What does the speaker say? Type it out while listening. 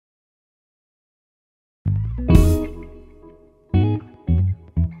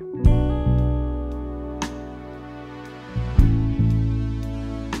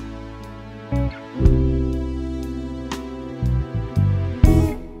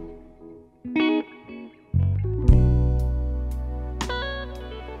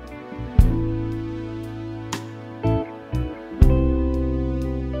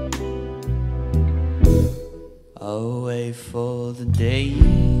I'll wait for the day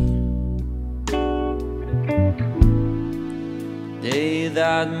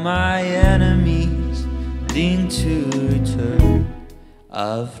that my enemies deem to return.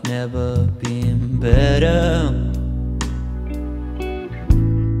 I've never been better.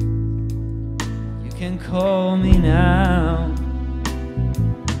 You can call me now.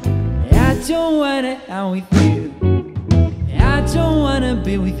 I don't wanna hang with you. I don't wanna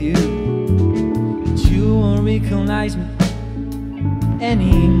be with you. You won't recognize me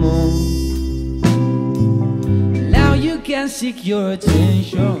anymore. Now you can seek your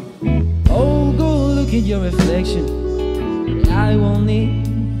attention. Oh, go look at your reflection. I won't need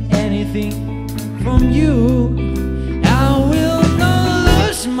anything from you. I will not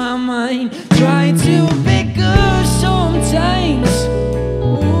lose my mind. Try to be good sometimes.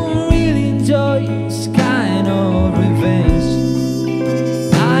 Oh, really enjoy this kind of revenge.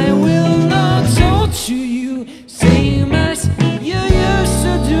 I will not to you, same as you used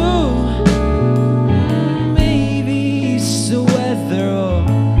to do. Maybe it's the weather or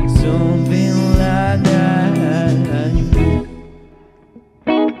something like that.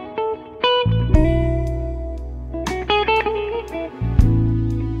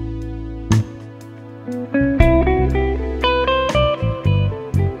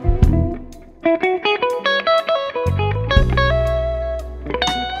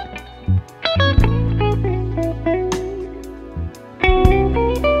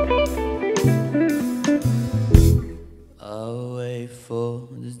 For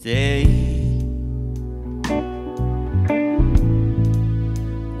this day,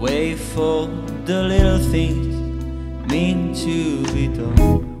 wait for the little things mean to be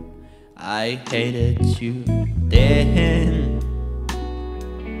done. I hated you then.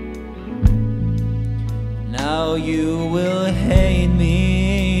 Now you will hate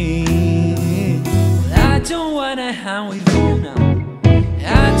me. I don't wanna hang with you now.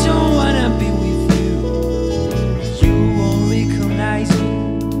 I don't wanna be with you. You won't recognize me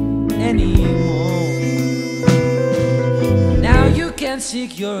anymore. Now you can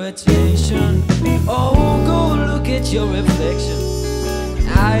seek your attention. Oh, go look at your reflection.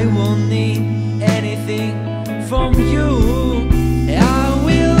 I won't need anything from you.